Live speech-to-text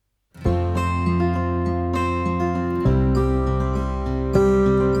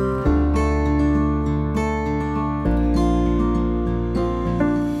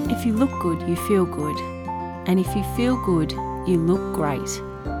feel good. And if you feel good, you look great.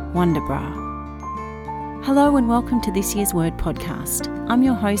 Wonderbra. Hello and welcome to this year's Word podcast. I'm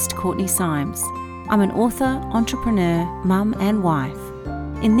your host, Courtney Symes. I'm an author, entrepreneur, mum and wife.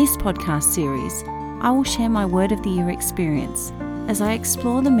 In this podcast series, I will share my Word of the Year experience as I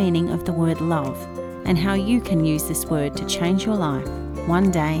explore the meaning of the word love and how you can use this word to change your life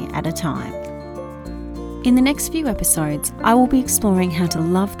one day at a time. In the next few episodes, I will be exploring how to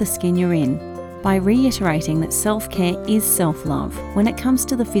love the skin you're in by reiterating that self-care is self-love when it comes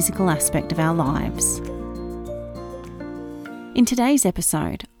to the physical aspect of our lives. In today's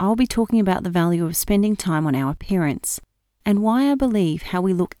episode, I'll be talking about the value of spending time on our appearance and why I believe how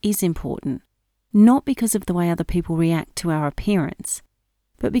we look is important, not because of the way other people react to our appearance,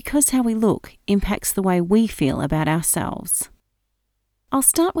 but because how we look impacts the way we feel about ourselves. I'll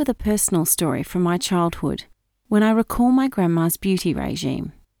start with a personal story from my childhood when I recall my grandma's beauty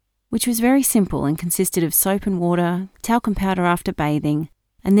regime, which was very simple and consisted of soap and water, talcum powder after bathing,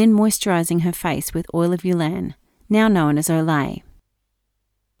 and then moisturising her face with oil of Yulin, now known as Olay.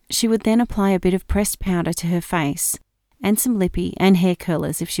 She would then apply a bit of pressed powder to her face and some lippy and hair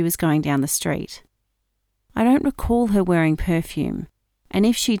curlers if she was going down the street. I don't recall her wearing perfume, and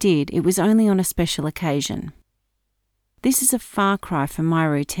if she did, it was only on a special occasion. This is a far cry from my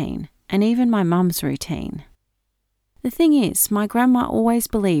routine, and even my mum's routine. The thing is, my grandma always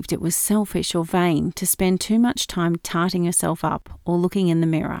believed it was selfish or vain to spend too much time tarting yourself up or looking in the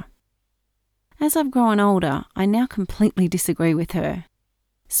mirror. As I've grown older, I now completely disagree with her.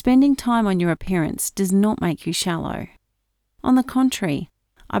 Spending time on your appearance does not make you shallow. On the contrary,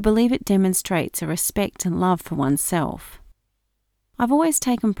 I believe it demonstrates a respect and love for oneself. I've always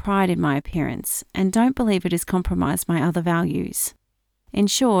taken pride in my appearance and don't believe it has compromised my other values. In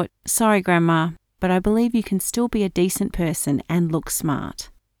short, sorry Grandma, but I believe you can still be a decent person and look smart.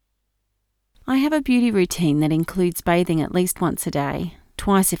 I have a beauty routine that includes bathing at least once a day,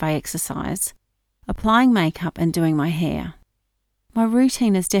 twice if I exercise, applying makeup and doing my hair. My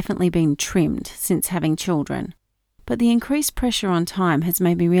routine has definitely been trimmed since having children, but the increased pressure on time has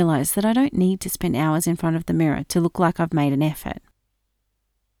made me realise that I don't need to spend hours in front of the mirror to look like I've made an effort.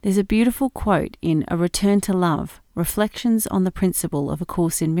 There's a beautiful quote in A Return to Love, Reflections on the Principle of A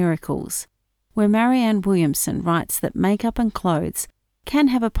Course in Miracles, where Marianne Williamson writes that makeup and clothes can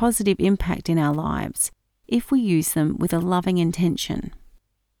have a positive impact in our lives if we use them with a loving intention.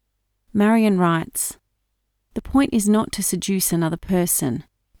 Marianne writes, "The point is not to seduce another person,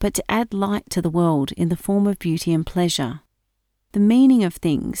 but to add light to the world in the form of beauty and pleasure. The meaning of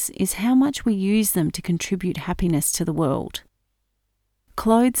things is how much we use them to contribute happiness to the world.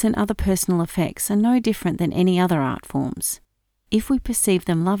 Clothes and other personal effects are no different than any other art forms. If we perceive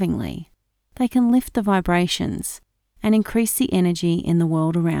them lovingly, they can lift the vibrations and increase the energy in the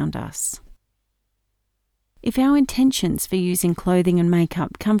world around us. If our intentions for using clothing and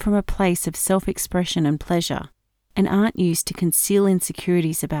makeup come from a place of self-expression and pleasure, and aren't used to conceal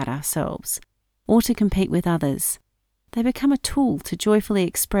insecurities about ourselves or to compete with others, they become a tool to joyfully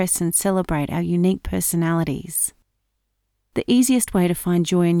express and celebrate our unique personalities. The easiest way to find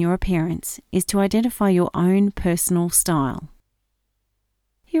joy in your appearance is to identify your own personal style.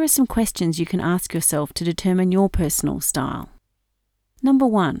 Here are some questions you can ask yourself to determine your personal style. Number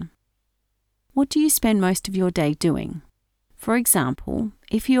 1. What do you spend most of your day doing? For example,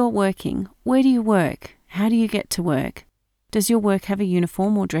 if you are working, where do you work? How do you get to work? Does your work have a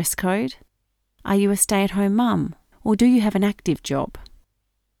uniform or dress code? Are you a stay-at-home mum, or do you have an active job?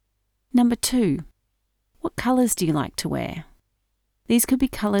 Number 2. What colours do you like to wear? These could be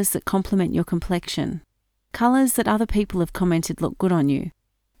colours that complement your complexion, colours that other people have commented look good on you,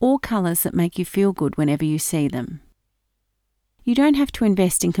 or colours that make you feel good whenever you see them. You don't have to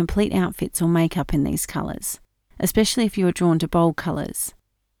invest in complete outfits or makeup in these colours, especially if you are drawn to bold colours.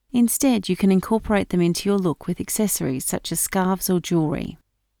 Instead, you can incorporate them into your look with accessories such as scarves or jewellery.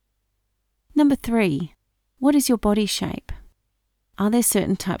 Number 3. What is your body shape? Are there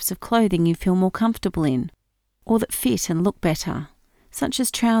certain types of clothing you feel more comfortable in, or that fit and look better, such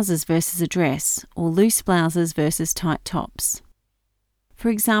as trousers versus a dress, or loose blouses versus tight tops? For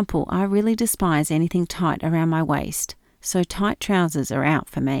example, I really despise anything tight around my waist, so tight trousers are out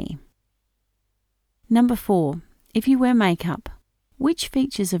for me. Number 4. If you wear makeup, which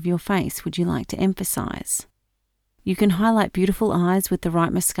features of your face would you like to emphasise? You can highlight beautiful eyes with the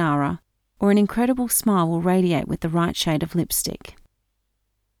right mascara, or an incredible smile will radiate with the right shade of lipstick.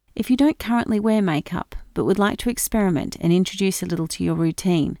 If you don't currently wear makeup, but would like to experiment and introduce a little to your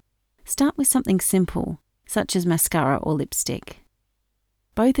routine, start with something simple, such as mascara or lipstick.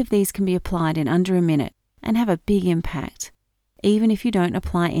 Both of these can be applied in under a minute and have a big impact, even if you don't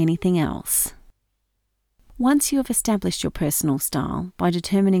apply anything else. Once you have established your personal style by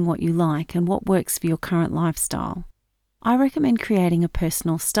determining what you like and what works for your current lifestyle, I recommend creating a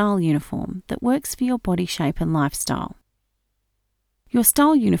personal style uniform that works for your body shape and lifestyle. Your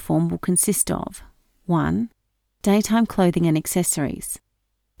style uniform will consist of 1. Daytime clothing and accessories.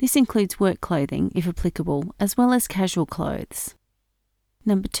 This includes work clothing, if applicable, as well as casual clothes.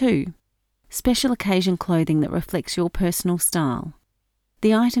 2. Special occasion clothing that reflects your personal style.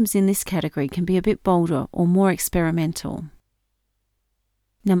 The items in this category can be a bit bolder or more experimental.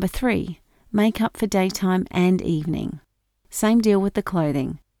 3. Makeup for daytime and evening. Same deal with the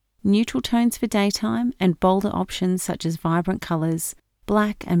clothing. Neutral tones for daytime and bolder options such as vibrant colours,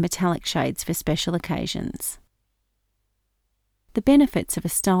 black and metallic shades for special occasions. The benefits of a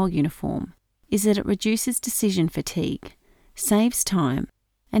style uniform is that it reduces decision fatigue, saves time,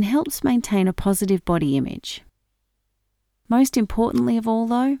 and helps maintain a positive body image. Most importantly of all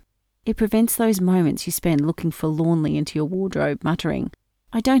though, it prevents those moments you spend looking forlornly into your wardrobe muttering,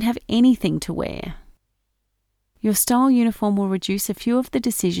 "I don't have anything to wear." Your style uniform will reduce a few of the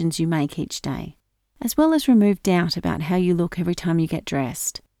decisions you make each day, as well as remove doubt about how you look every time you get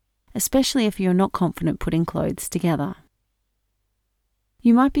dressed, especially if you're not confident putting clothes together.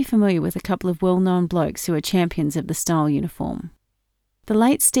 You might be familiar with a couple of well-known blokes who are champions of the style uniform. The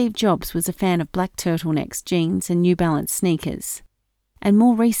late Steve Jobs was a fan of black turtlenecks, jeans and New Balance sneakers. And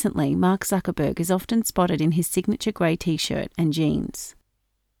more recently, Mark Zuckerberg is often spotted in his signature grey t-shirt and jeans.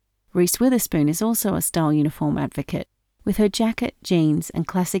 Reese Witherspoon is also a style uniform advocate, with her jacket, jeans and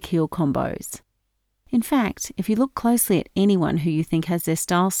classic heel combos. In fact, if you look closely at anyone who you think has their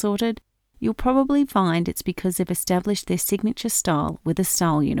style sorted, you'll probably find it's because they've established their signature style with a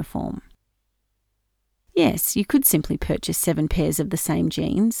style uniform. Yes, you could simply purchase 7 pairs of the same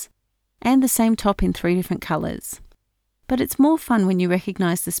jeans and the same top in 3 different colours. But it's more fun when you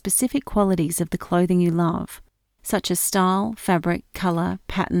recognise the specific qualities of the clothing you love, such as style, fabric, colour,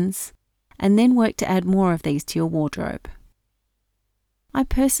 patterns, and then work to add more of these to your wardrobe. I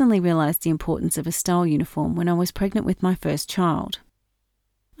personally realised the importance of a style uniform when I was pregnant with my first child.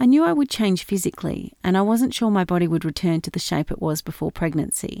 I knew I would change physically, and I wasn't sure my body would return to the shape it was before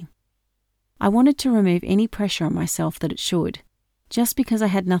pregnancy. I wanted to remove any pressure on myself that it should, just because I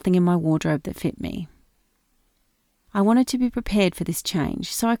had nothing in my wardrobe that fit me. I wanted to be prepared for this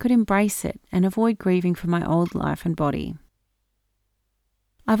change so I could embrace it and avoid grieving for my old life and body.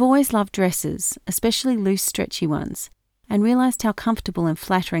 I've always loved dresses, especially loose, stretchy ones, and realised how comfortable and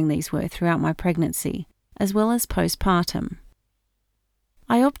flattering these were throughout my pregnancy, as well as postpartum.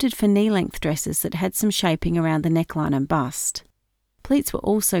 I opted for knee-length dresses that had some shaping around the neckline and bust. Pleats were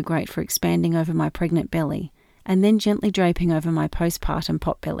also great for expanding over my pregnant belly and then gently draping over my postpartum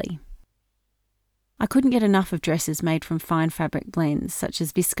potbelly. I couldn't get enough of dresses made from fine fabric blends such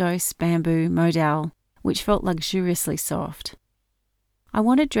as viscose, bamboo, modal, which felt luxuriously soft. I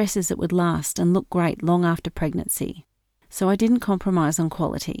wanted dresses that would last and look great long after pregnancy, so I didn't compromise on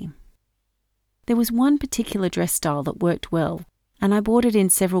quality. There was one particular dress style that worked well, and I bought it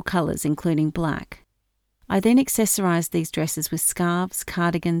in several colours including black. I then accessorised these dresses with scarves,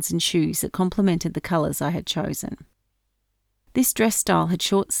 cardigans and shoes that complemented the colours I had chosen. This dress style had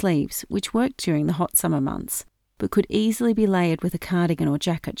short sleeves, which worked during the hot summer months, but could easily be layered with a cardigan or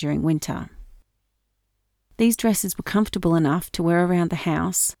jacket during winter. These dresses were comfortable enough to wear around the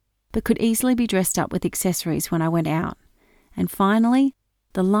house, but could easily be dressed up with accessories when I went out. And finally,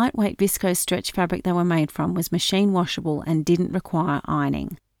 the lightweight viscose stretch fabric they were made from was machine washable and didn't require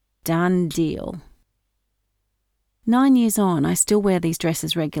ironing. Done deal. 9 years on, I still wear these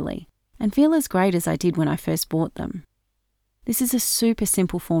dresses regularly and feel as great as I did when I first bought them. This is a super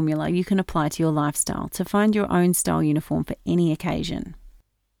simple formula you can apply to your lifestyle to find your own style uniform for any occasion.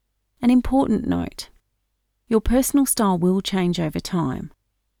 An important note: your personal style will change over time.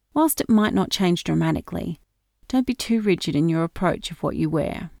 Whilst it might not change dramatically, don't be too rigid in your approach of what you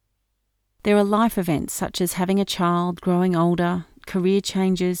wear. There are life events such as having a child, growing older, career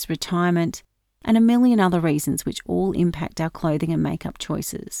changes, retirement, and a million other reasons which all impact our clothing and makeup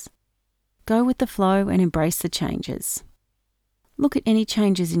choices. Go with the flow and embrace the changes. Look at any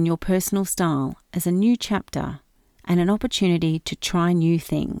changes in your personal style as a new chapter and an opportunity to try new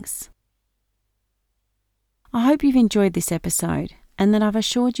things. I hope you've enjoyed this episode and that I've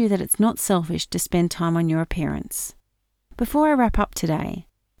assured you that it's not selfish to spend time on your appearance. Before I wrap up today,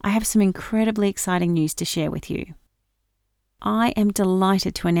 I have some incredibly exciting news to share with you. I am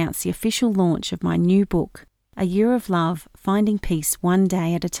delighted to announce the official launch of my new book, A Year of Love, Finding Peace One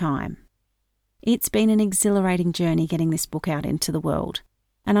Day at a Time. It's been an exhilarating journey getting this book out into the world,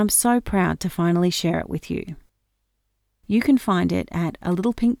 and I'm so proud to finally share it with you. You can find it at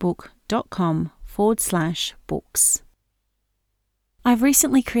alittlepinkbook.com www.thebrandingcoach.com/books. I've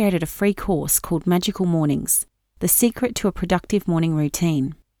recently created a free course called Magical Mornings, The Secret to a Productive Morning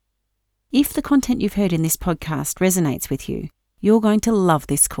Routine. If the content you've heard in this podcast resonates with you, you're going to love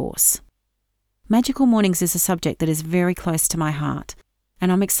this course. Magical Mornings is a subject that is very close to my heart,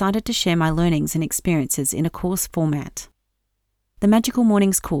 and I'm excited to share my learnings and experiences in a course format. The Magical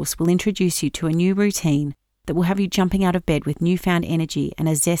Mornings course will introduce you to a new routine that will have you jumping out of bed with newfound energy and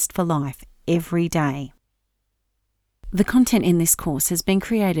a zest for life every day. The content in this course has been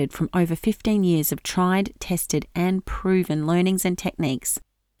created from over 15 years of tried, tested and proven learnings and techniques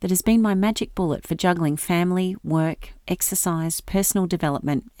that has been my magic bullet for juggling family, work, exercise, personal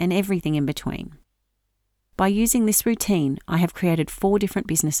development and everything in between. By using this routine, I have created 4 different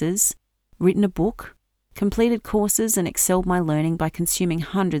businesses, written a book, completed courses and excelled my learning by consuming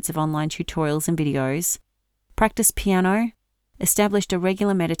hundreds of online tutorials and videos, practiced piano, established a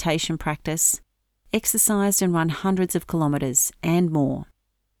regular meditation practice, exercised and run hundreds of kilometres, and more.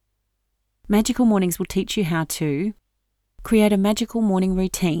 Magical Mornings will teach you how to create a magical morning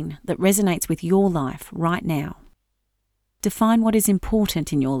routine that resonates with your life right now. Define what is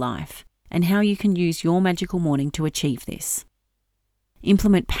important in your life and how you can use your magical morning to achieve this.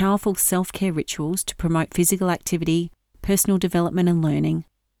 Implement powerful self-care rituals to promote physical activity, personal development and learning,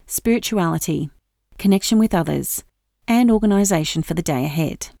 spirituality, connection with others, and organisation for the day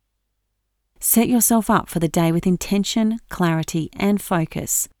ahead. Set yourself up for the day with intention, clarity, and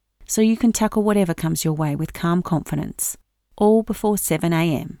focus so you can tackle whatever comes your way with calm confidence, all before 7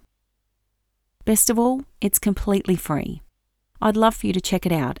 a.m. Best of all, it's completely free. I'd love for you to check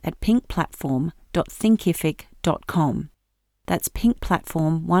it out at pinkplatform.thinkific.com. That's Pink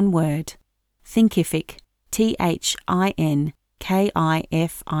Platform, one word, Thinkific,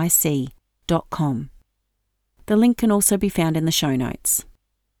 THINKIFIC.com. The link can also be found in the show notes.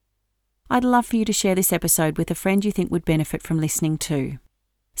 I'd love for you to share this episode with a friend you think would benefit from listening too.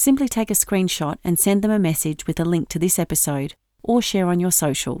 Simply take a screenshot and send them a message with a link to this episode or share on your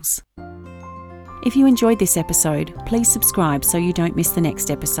socials. If you enjoyed this episode, please subscribe so you don't miss the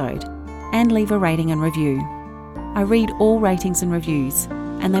next episode and leave a rating and review. I read all ratings and reviews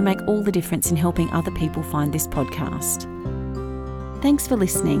and they make all the difference in helping other people find this podcast. Thanks for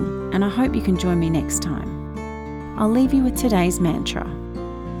listening and I hope you can join me next time. I'll leave you with today's mantra.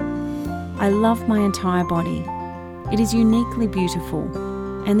 I love my entire body. It is uniquely beautiful,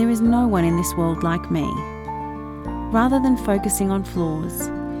 and there is no one in this world like me. Rather than focusing on flaws,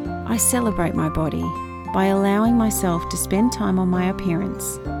 I celebrate my body by allowing myself to spend time on my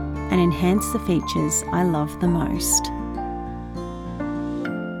appearance and enhance the features I love the most.